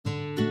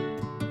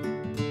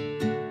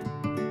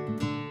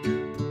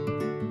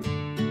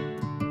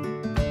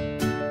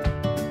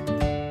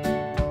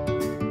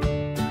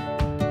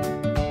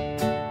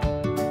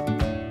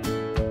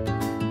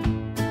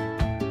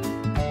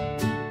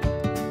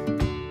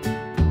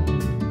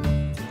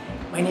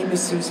My name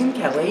is Susan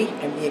Kelly.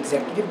 I'm the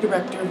Executive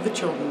Director of the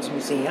Children's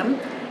Museum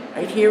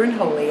right here in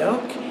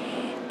Holyoke.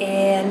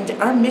 And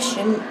our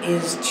mission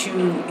is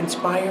to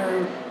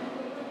inspire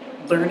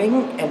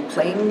learning and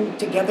playing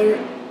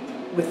together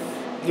with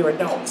your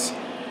adults.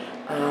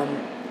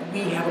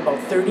 We have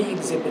about 30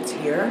 exhibits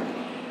here.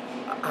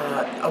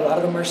 A lot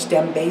of them are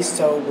STEM-based,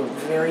 so we're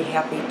very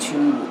happy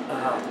to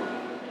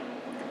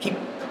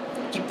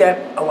keep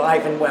that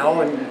alive and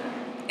well and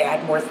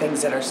add more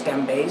things that are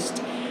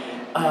STEM-based.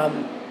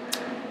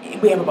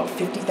 We have about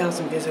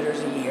 50,000 visitors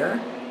a year,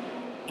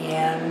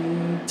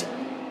 and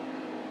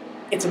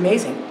it's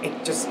amazing.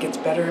 It just gets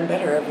better and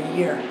better every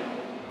year.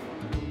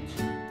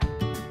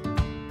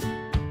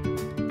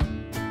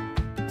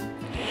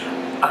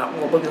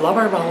 Well, we love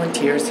our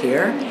volunteers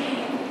here.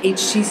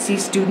 HCC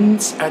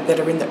students that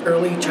are in the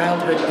Early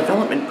Childhood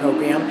Development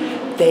Program,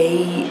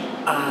 they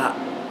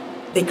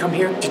come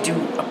here to do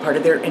a part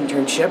of their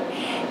internship,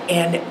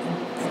 and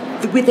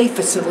the way they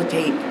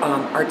facilitate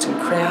arts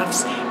and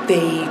crafts,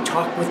 they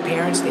talk with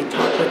parents, they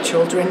talk with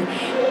children.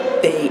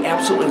 They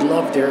absolutely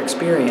love their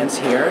experience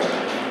here,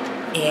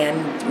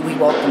 and we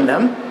welcome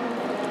them.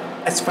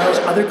 As far as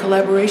other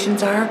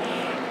collaborations are,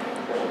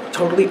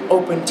 totally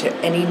open to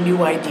any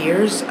new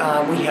ideas.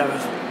 We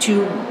have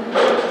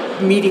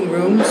 2 meeting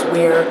rooms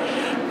where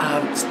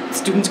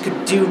students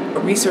could do a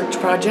research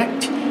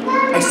project.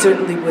 I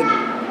certainly would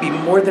be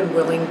more than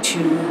willing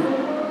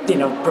to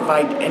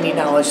provide any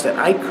knowledge that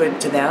I could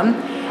to them.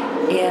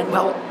 And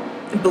well,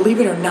 believe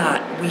it or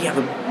not, we have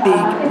a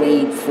big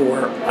need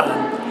for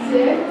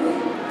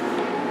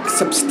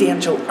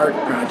substantial art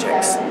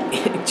projects.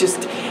 It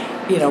just,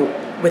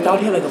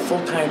 without having a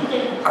full-time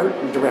art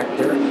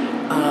director,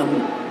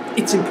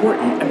 it's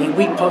important. I mean,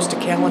 we post a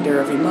calendar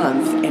every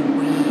month, and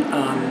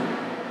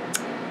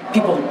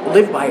people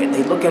live by it.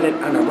 They look at it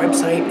on our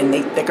website, and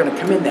they're going to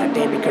come in that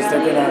day because they're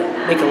going to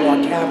make a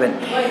log cabin.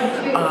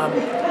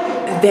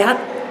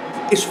 That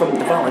is from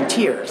the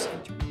volunteers.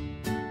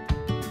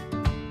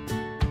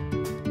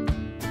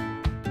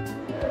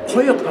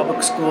 Holyoke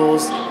Public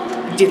Schools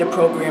did a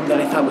program that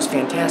I thought was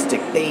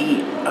fantastic.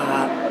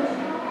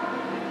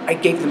 I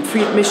gave them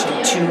free admission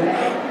to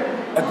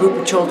a group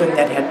of children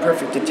that had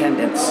perfect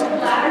attendance,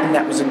 and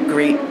that was a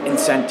great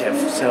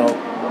incentive. So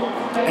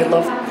I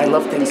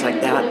love things like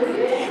that.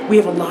 We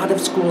have a lot of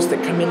schools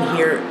that come in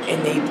here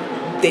and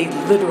they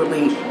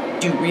literally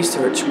do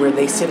research where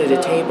they sit at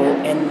a table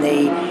and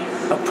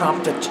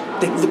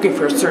they're looking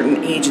for a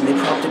certain age, and they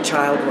prompt a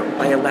child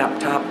by a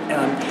laptop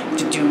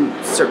to do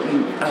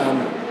certain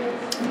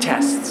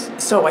tests.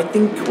 So I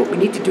think what we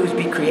need to do is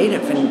be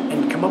creative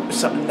and come up with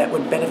something that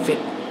would benefit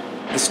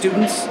the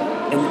students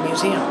and the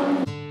museum.